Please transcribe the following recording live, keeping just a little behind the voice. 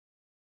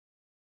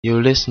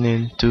You're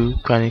listening to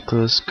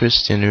Chronicles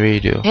Christian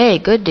Radio. Hey,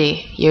 good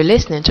day. You're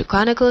listening to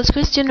Chronicles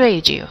Christian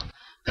Radio.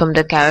 From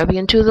the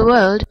Caribbean to the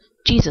world,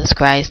 Jesus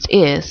Christ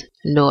is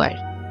Lord.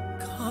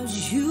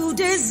 'Cause you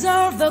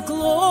deserve the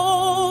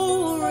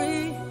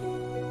glory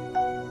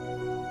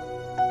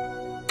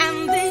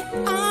and the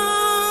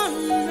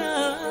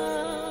honor.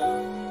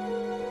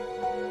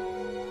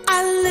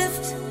 I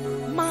lift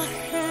my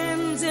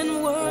hands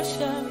in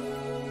worship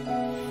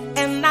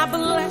and I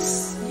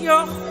bless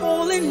your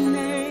holy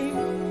name.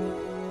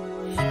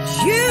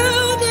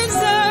 You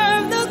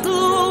deserve the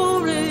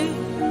glory,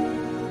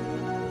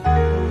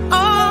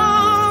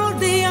 all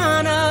the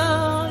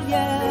honor,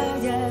 yeah,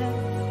 yeah.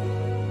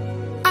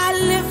 I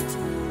lift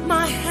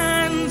my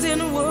hands in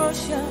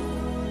worship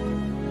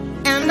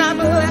and I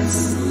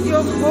bless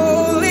your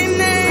holy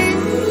name.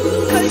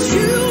 'Cause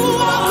you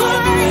are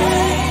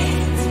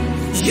great,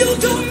 you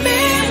do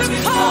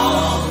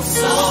miracles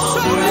so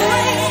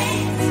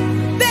great.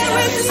 There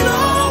is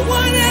no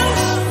one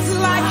else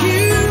like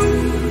you.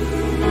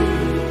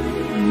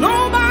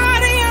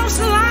 Nobody else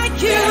like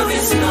you. There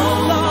is no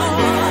one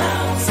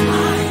else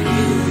like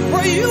you.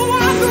 For you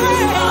are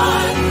great.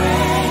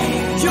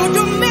 You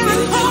do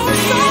miracles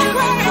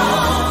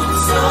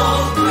so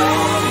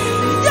great.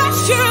 Yes,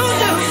 you do.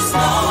 There is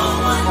no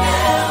one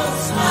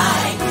else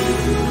like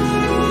you.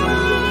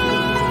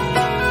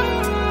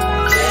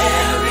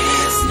 There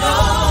is no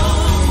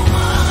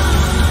one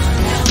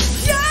else.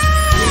 Yeah.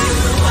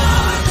 You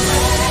are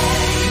great.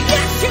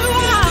 Yes, you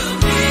are.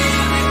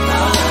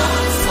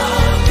 Miracles so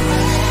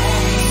great.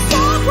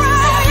 So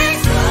great.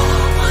 No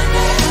one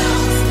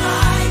else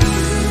like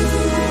you.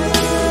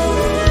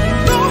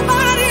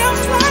 Nobody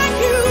else like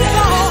you,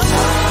 Lord.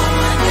 No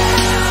one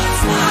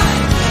else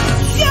like you.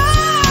 Yeah.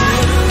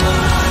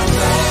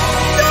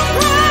 You are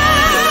great. You're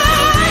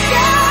great.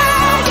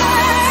 Yeah,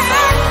 yeah.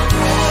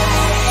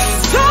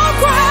 So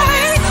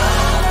great. No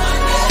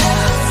one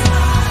else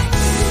like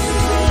you.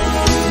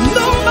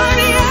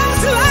 Nobody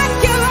else like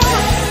you,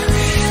 Lord.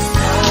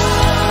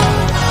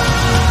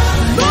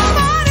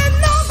 Nobody,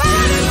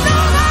 nobody,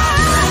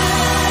 nobody.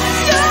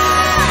 Yeah.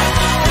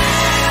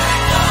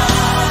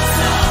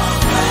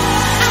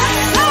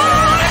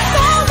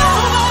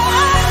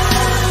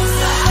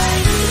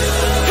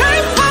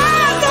 Can't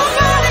find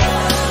nobody.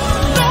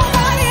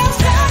 Nobody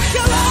else like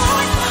you,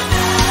 Lord.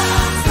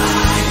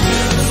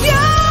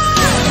 Yeah.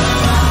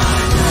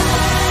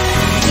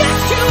 Yes,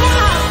 you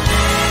are.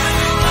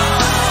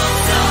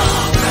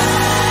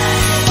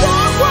 So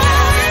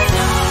great.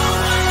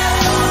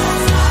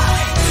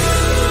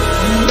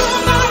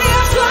 Nobody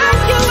else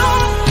like you,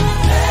 Lord.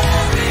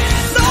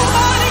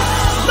 Nobody,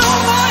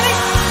 nobody,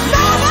 nobody.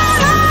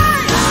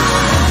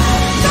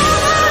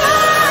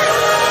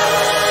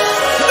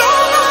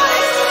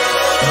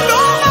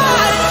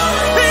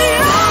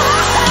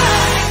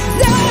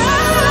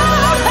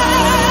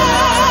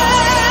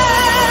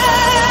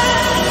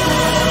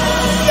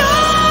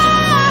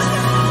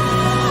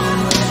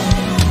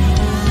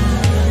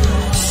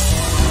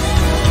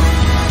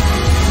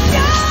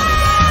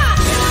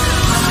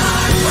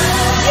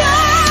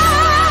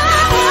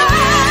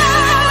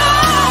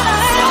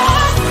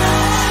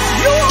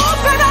 You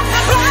open up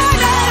the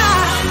blind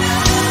eye.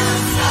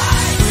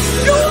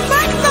 You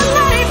make the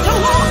lame to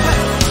walk.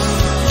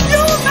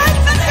 You make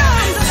the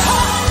dumb to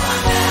talk.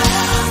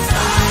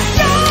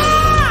 Yeah.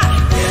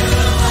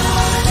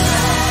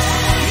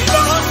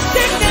 No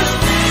sickness,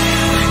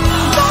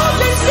 no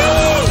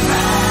disease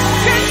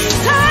can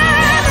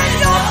stand in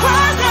your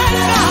presence,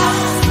 God.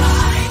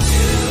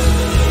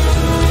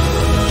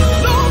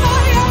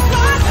 Nobody else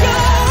like you.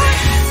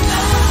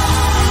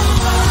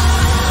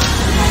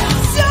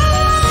 Yeah.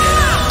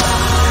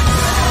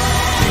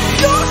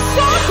 You're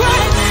so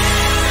great.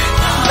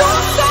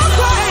 You're so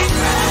great.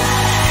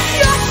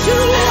 Yes, you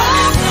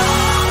are.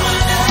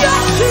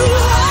 Yes, you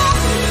are.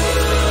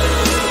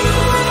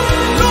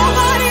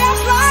 Nobody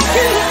else like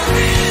you.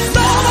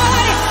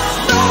 Nobody,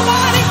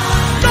 nobody,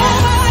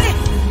 nobody,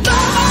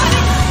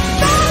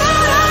 nobody, nobody.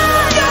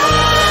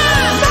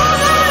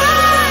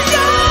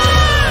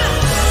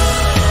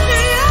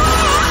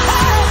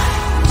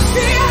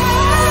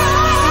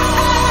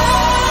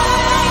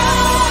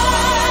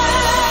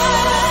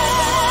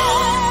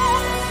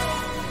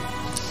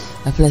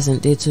 A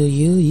pleasant day to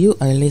you. You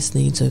are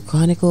listening to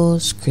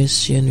Chronicles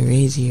Christian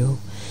Radio,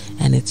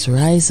 and it's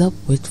Rise Up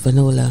with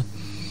Vanola.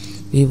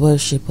 We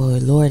worship our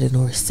Lord and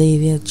our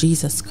Savior,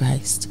 Jesus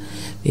Christ.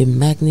 We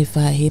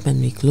magnify Him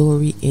and we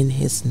glory in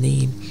His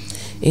name.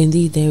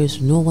 Indeed, there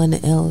is no one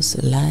else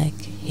like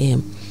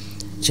Him.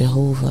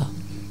 Jehovah,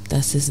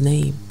 that's His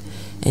name.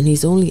 And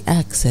He's only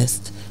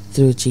accessed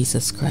through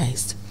Jesus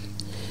Christ.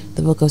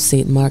 The book of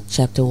St. Mark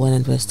chapter 1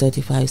 and verse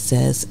 35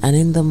 says, "And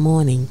in the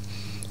morning,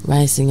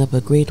 rising up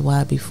a great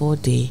while before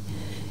day,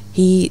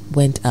 He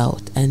went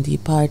out and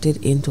departed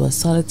into a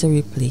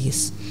solitary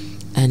place,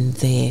 and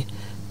there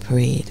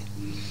prayed."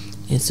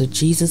 And so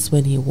Jesus,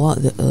 when He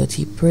walked the earth,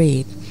 He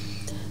prayed.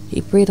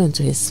 He prayed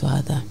unto His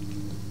Father.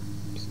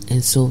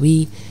 And so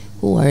we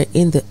who are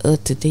in the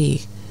earth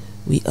today,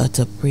 we ought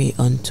to pray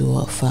unto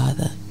our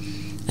Father.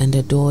 and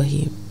adore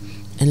him,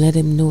 and let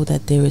him know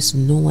that there is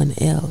no one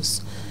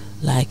else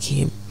like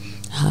him.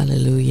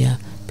 Hallelujah.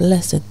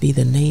 Blessed be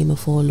the name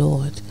of our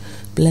Lord.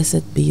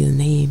 Blessed be the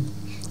name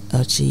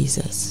of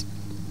Jesus.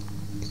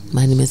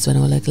 My name is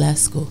Vanola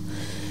Glasgow,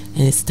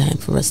 and it's time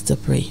for us to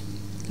pray.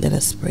 Let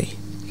us pray.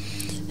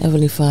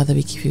 Heavenly Father,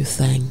 we give you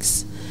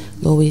thanks.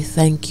 Lord, we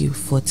thank you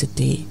for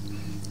today,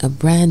 a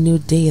brand new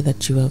day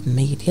that you have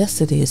made.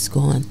 Yesterday is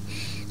gone,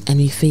 and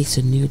we face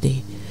a new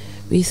day.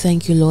 We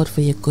thank you, Lord, for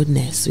your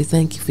goodness. We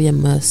thank you for your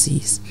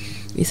mercies.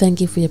 We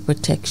thank you for your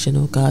protection,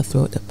 oh God,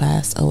 throughout the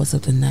past hours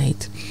of the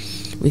night.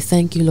 We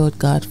thank you, Lord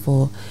God,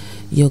 for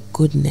your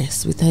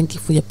goodness. We thank you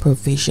for your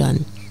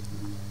provision,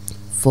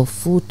 for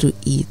food to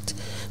eat,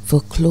 for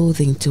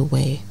clothing to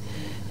wear,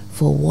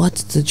 for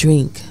water to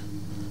drink,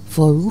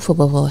 for a roof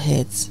above our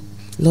heads.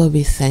 Lord,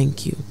 we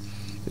thank you.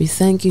 We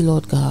thank you,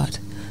 Lord God,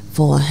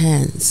 for our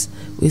hands.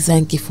 We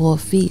thank you for our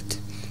feet.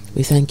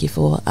 We thank you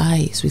for our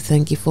eyes. We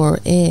thank you for our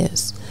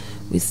ears.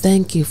 We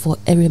thank you for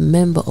every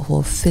member of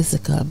our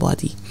physical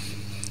body.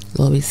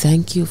 Lord, we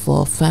thank you for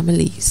our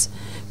families.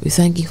 We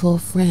thank you for our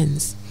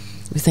friends.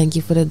 We thank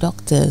you for the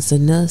doctors, the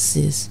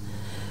nurses.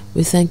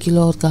 We thank you,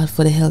 Lord God,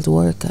 for the health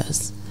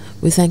workers.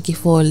 We thank you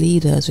for our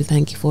leaders. We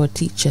thank you for our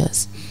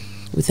teachers.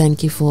 We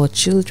thank you for our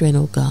children,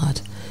 O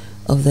God,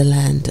 of the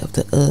land, of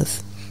the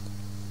earth.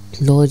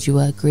 Lord, you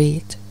are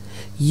great.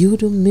 You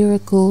do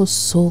miracles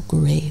so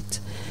great.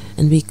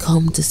 And we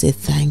come to say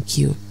thank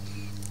you.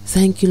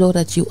 Thank you, Lord,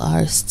 that you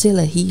are still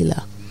a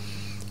healer.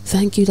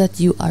 Thank you that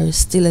you are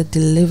still a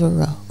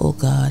deliverer, O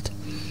God.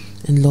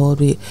 And Lord,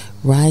 we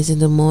rise in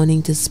the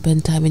morning to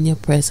spend time in your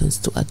presence,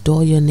 to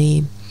adore your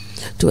name,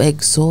 to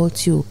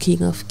exalt you,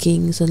 King of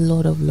kings and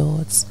Lord of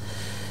lords,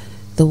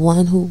 the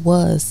one who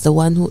was, the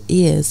one who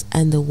is,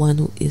 and the one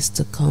who is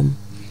to come.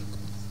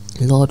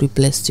 Lord, we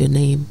bless your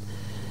name.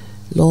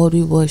 Lord,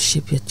 we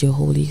worship you at your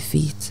holy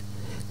feet.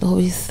 Lord,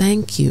 we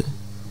thank you.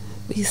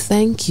 We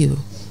thank you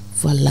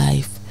for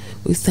life.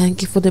 We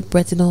thank you for the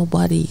breath in our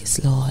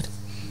bodies, Lord.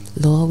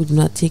 Lord, we do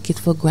not take it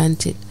for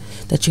granted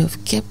that you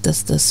have kept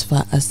us thus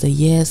far as the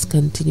years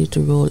continue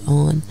to roll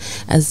on,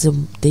 as the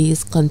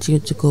days continue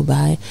to go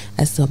by,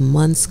 as the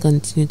months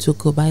continue to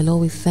go by.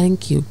 Lord, we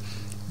thank you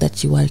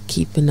that you are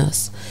keeping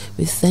us.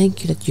 We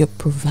thank you that you're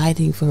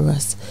providing for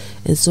us.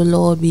 And so,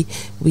 Lord, we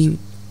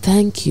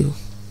thank you.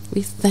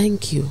 We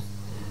thank you.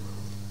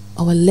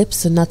 Our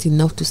lips are not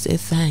enough to say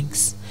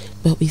thanks,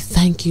 but we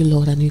thank you,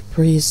 Lord, and we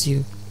praise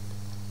you.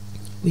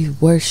 We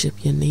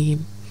worship your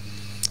name.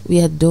 We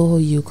adore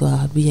you,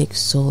 God. We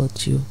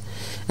exalt you.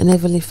 And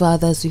Heavenly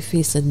Father, as we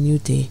face a new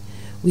day,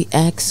 we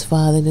ask,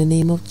 Father, in the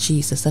name of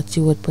Jesus, that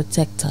you would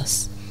protect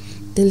us.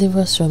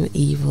 Deliver us from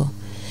evil.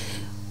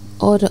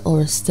 Order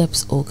our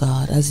steps, O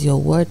God, as your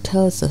word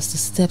tells us, the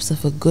steps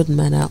of a good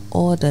man are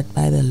ordered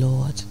by the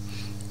Lord,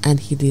 and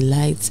he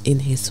delights in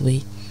his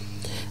way.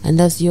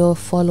 And as your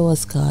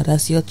followers, God,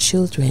 as your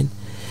children,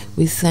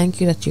 we thank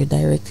you that you're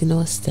directing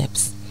our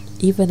steps,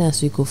 even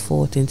as we go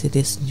forth into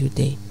this new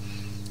day.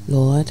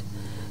 Lord,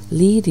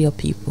 lead your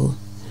people.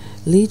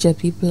 Lead your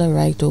people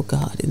aright, O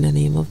God, in the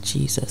name of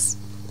Jesus.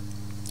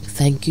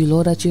 Thank you,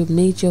 Lord, that you've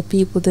made your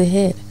people the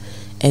head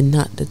and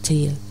not the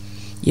tail.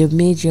 You've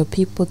made your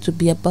people to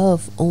be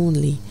above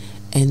only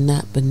and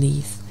not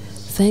beneath.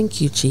 Thank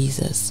you,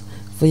 Jesus,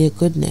 for your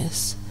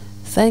goodness.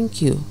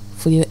 Thank you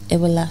for your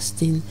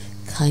everlasting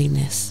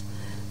kindness.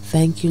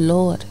 Thank you,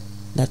 Lord,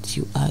 that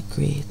you are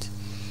great.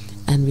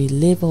 And we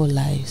live our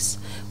lives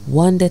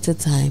one day at a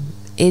time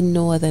in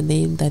no other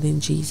name than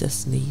in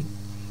Jesus' name.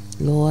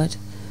 Lord,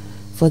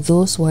 for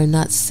those who are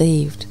not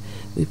saved,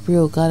 we pray,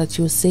 O God, that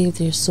you will save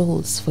their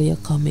souls for your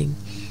coming.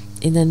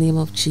 In the name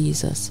of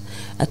Jesus,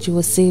 that you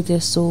will save their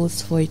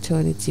souls for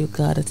eternity, O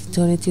God, that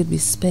eternity will be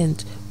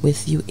spent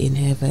with you in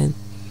heaven.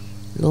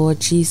 Lord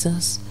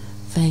Jesus,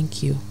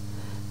 thank you.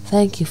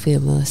 Thank you for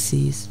your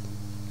mercies.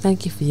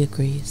 Thank you for your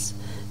grace.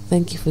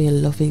 Thank you for your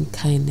loving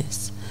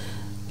kindness.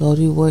 Lord,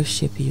 we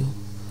worship you.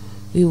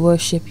 We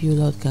worship you,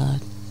 Lord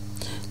God.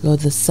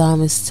 Lord, the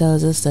psalmist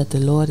tells us that the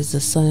Lord is the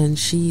sun and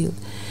shield,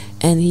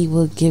 and he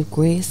will give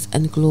grace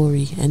and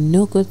glory, and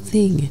no good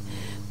thing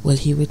will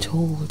he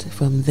withhold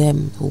from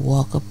them who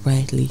walk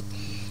uprightly.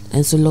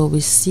 And so, Lord, we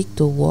seek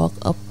to walk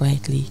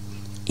uprightly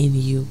in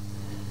you.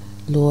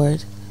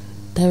 Lord,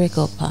 direct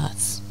our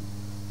paths.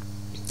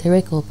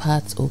 Direct our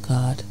paths, O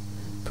God.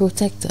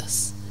 Protect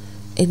us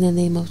in the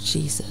name of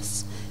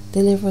Jesus.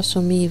 Deliver us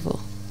from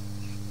evil.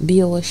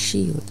 Be our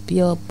shield,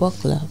 be our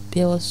buckler,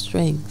 be our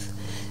strength.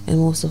 And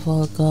most of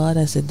all, God,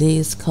 as the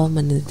days come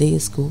and the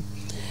days go,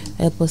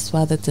 help us,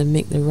 Father, to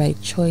make the right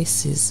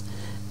choices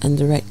and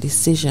the right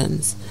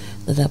decisions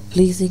that are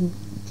pleasing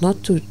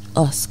not to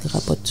us,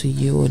 God, but to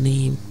your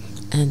name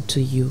and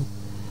to you.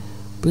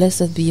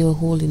 Blessed be your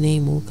holy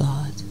name, O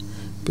God.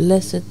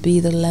 Blessed be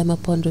the Lamb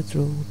upon the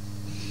throne.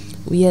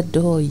 We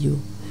adore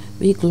you.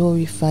 We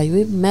glorify you.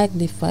 We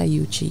magnify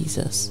you,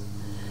 Jesus.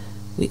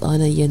 We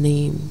honor your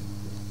name.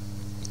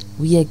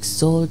 We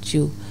exalt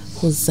you.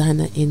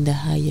 Hosanna in the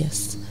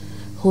highest.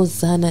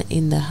 Hosanna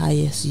in the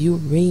highest. You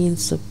reign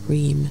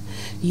supreme.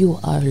 You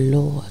are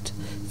Lord.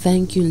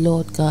 Thank you,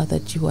 Lord God,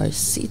 that you are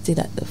seated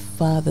at the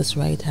Father's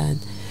right hand,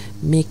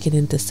 making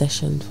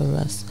intercession for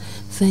us.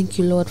 Thank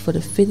you, Lord, for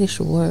the finished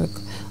work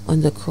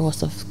on the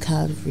cross of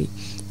Calvary.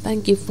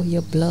 Thank you for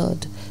your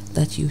blood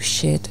that you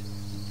shed.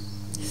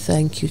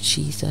 Thank you,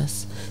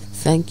 Jesus.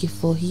 Thank you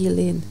for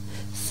healing.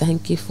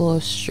 Thank you for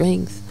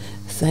strength.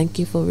 Thank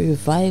you for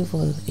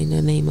revival in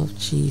the name of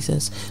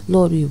Jesus.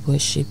 Lord, we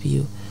worship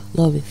you.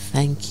 Lord, we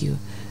thank you.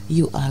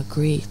 You are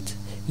great.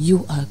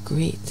 You are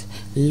great.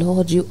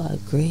 Lord, you are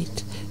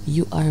great.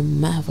 You are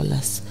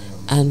marvelous.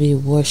 And we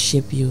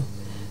worship you.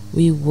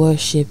 We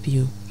worship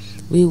you.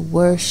 We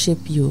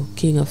worship you,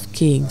 King of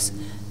Kings,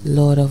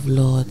 Lord of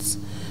Lords.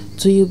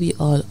 To you be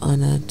all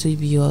honor, to you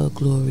be all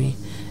glory,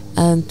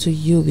 and to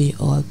you be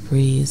all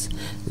praise.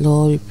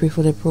 Lord, we pray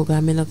for the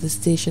programming of the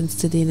stations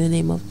today in the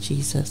name of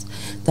Jesus,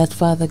 that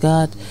Father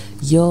God,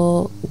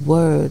 your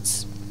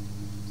words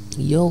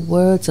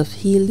of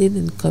healing,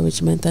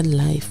 encouragement, and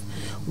life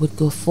would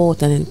go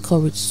forth and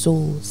encourage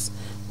souls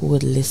who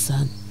would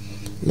listen.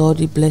 Lord,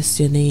 we bless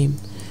your name.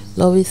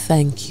 Lord, we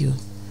thank you.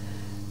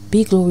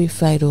 Be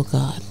glorified, O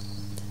God.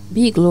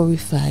 Be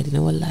glorified in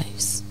our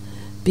lives.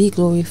 Be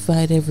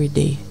glorified every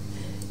day.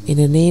 In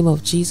the name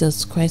of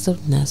Jesus Christ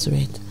of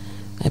Nazareth,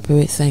 I pray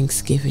with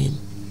thanksgiving.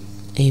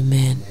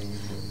 Amen.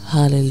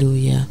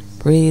 Hallelujah.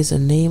 Praise the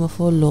name of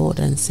our Lord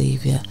and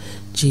Savior,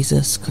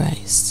 Jesus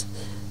Christ.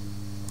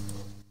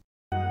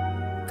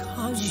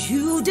 'Cause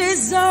you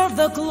deserve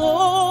the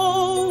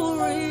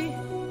glory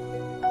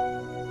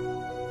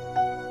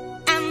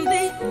and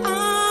the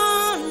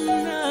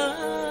honor.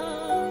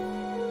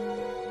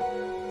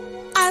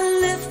 I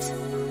lift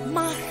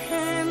my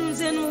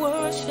hands in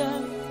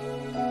worship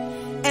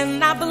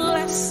and I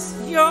bless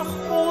your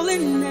holy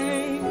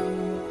name.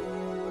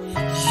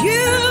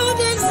 You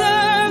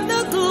deserve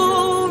the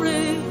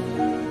glory,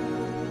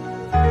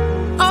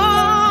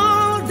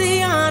 all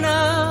the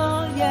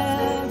honor,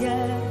 yeah,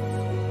 yeah.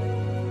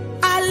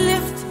 I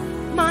lift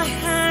my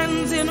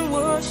hands in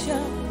worship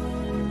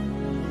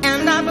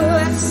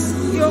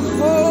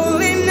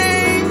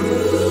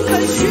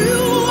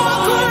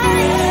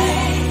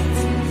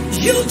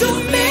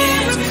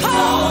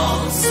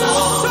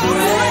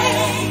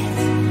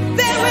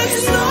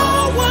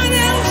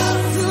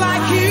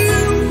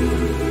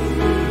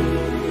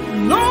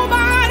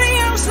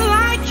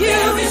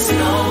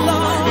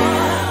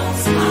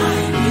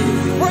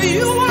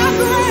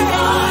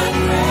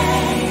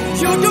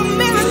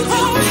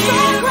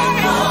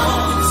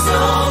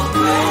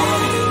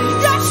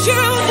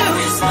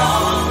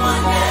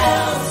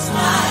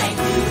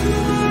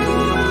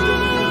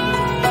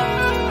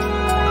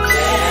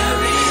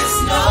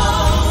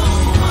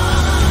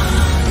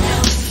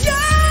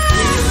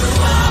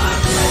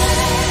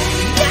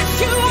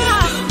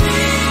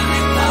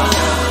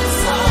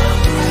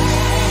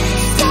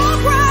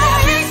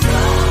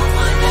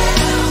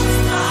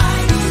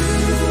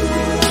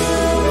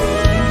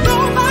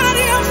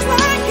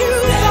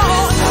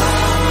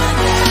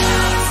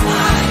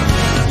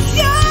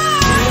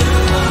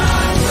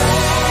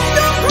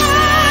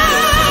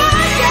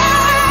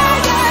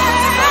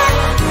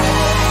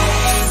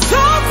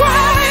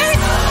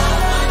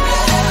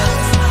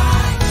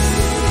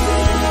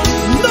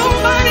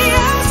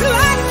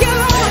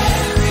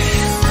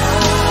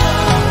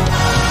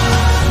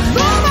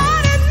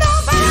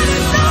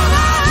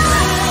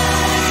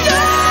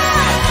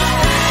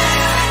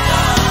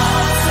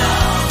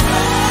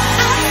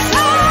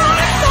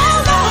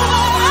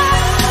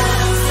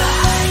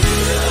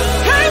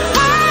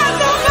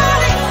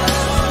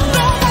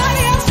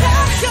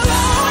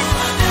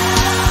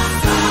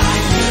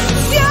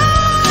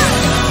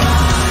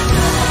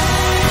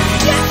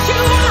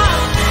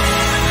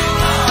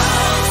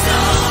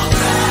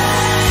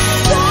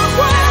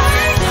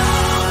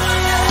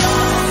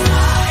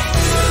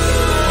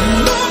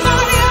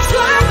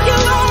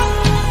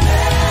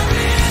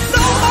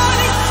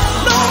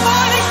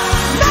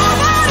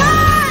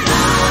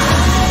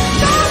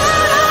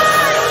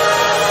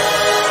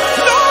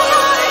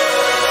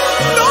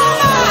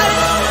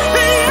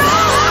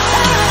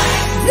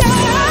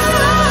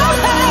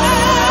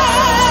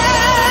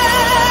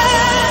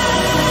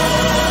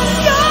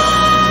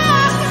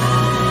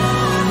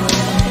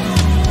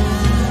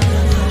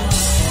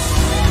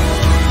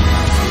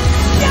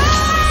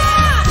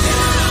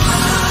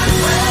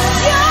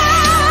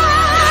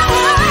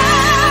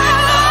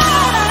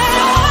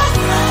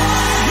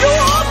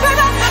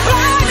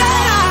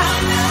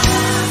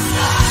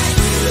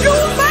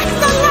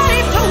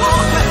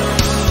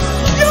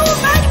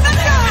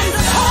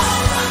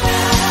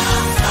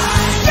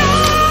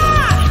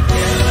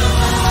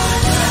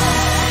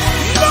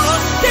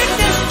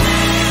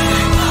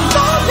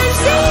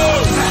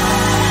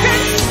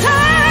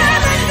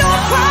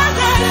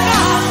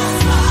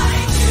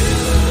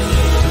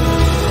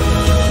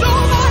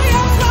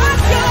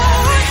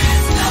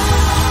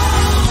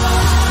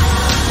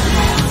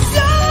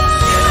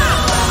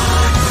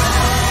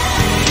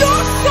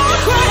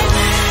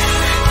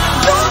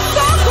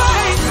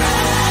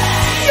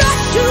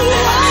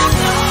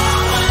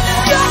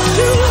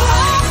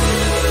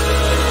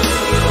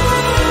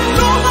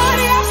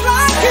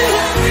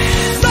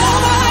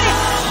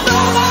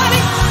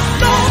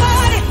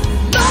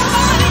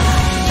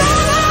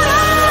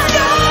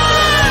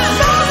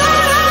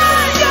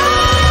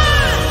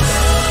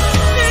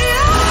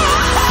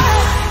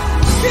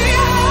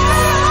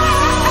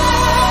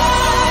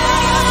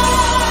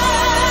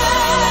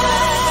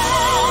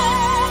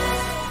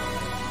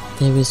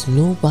is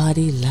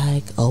nobody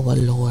like our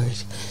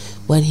Lord.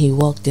 When he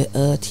walked the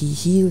earth, he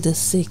healed the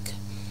sick.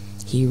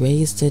 He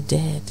raised the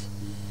dead.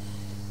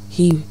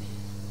 He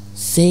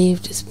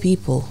saved his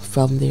people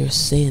from their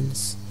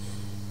sins.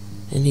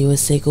 And he would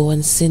say, go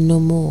and sin no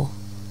more.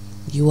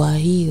 You are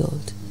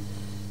healed.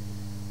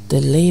 The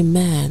lame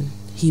man,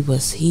 he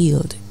was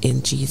healed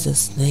in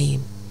Jesus'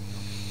 name.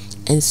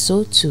 And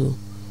so too,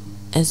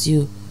 as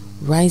you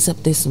rise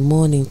up this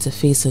morning to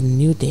face a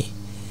new day,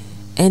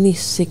 any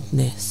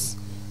sickness,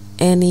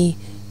 any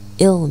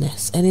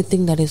illness,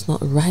 anything that is not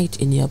right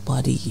in your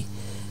body,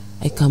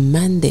 I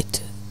command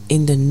it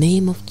in the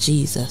name of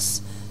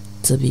Jesus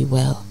to be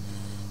well.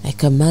 I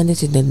command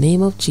it in the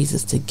name of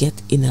Jesus to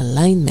get in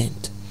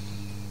alignment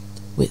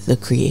with the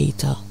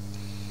Creator.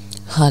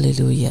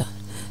 Hallelujah.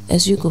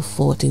 As you go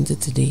forth into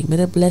today, may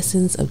the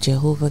blessings of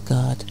Jehovah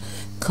God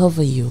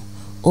cover you,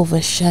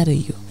 overshadow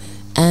you,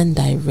 and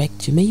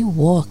direct you. May you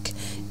walk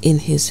in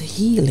his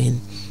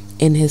healing,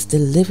 in his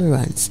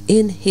deliverance,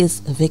 in his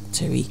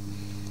victory.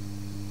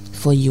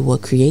 For you were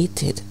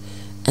created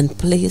and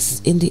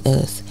placed in the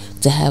earth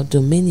to have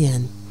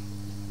dominion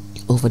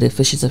over the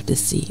fishes of the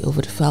sea,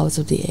 over the fowls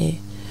of the air,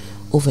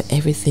 over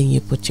everything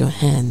you put your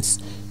hands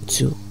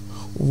to.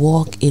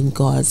 Walk in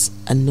God's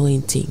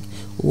anointing.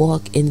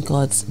 Walk in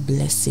God's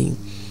blessing.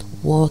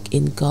 Walk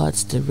in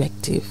God's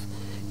directive.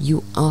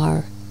 You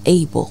are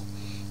able.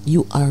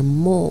 You are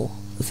more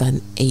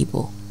than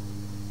able.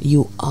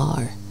 You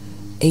are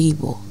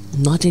able,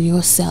 not in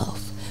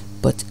yourself,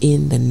 but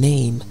in the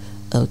name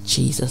of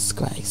Jesus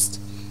Christ.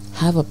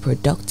 Have a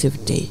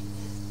productive day.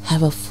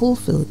 Have a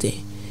fulfilled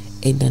day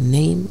in the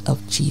name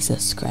of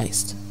Jesus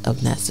Christ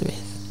of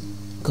Nazareth.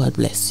 God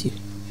bless you.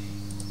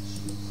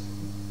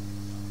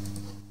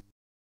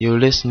 You're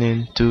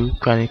listening to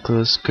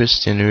Chronicles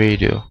Christian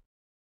Radio.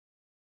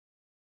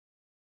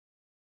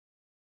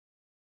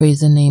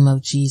 Praise the name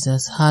of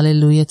Jesus.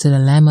 Hallelujah to the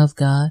Lamb of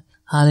God.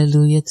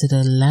 Hallelujah to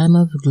the Lamb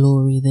of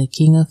glory, the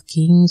King of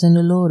kings and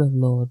the Lord of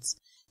lords.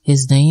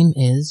 His name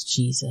is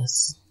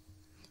Jesus.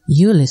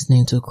 You're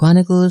listening to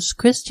Chronicles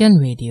Christian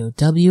Radio,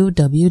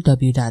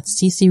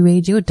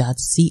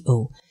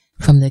 www.ccradio.co.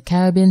 From the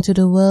Caribbean to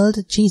the world,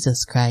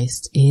 Jesus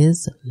Christ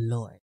is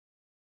Lord.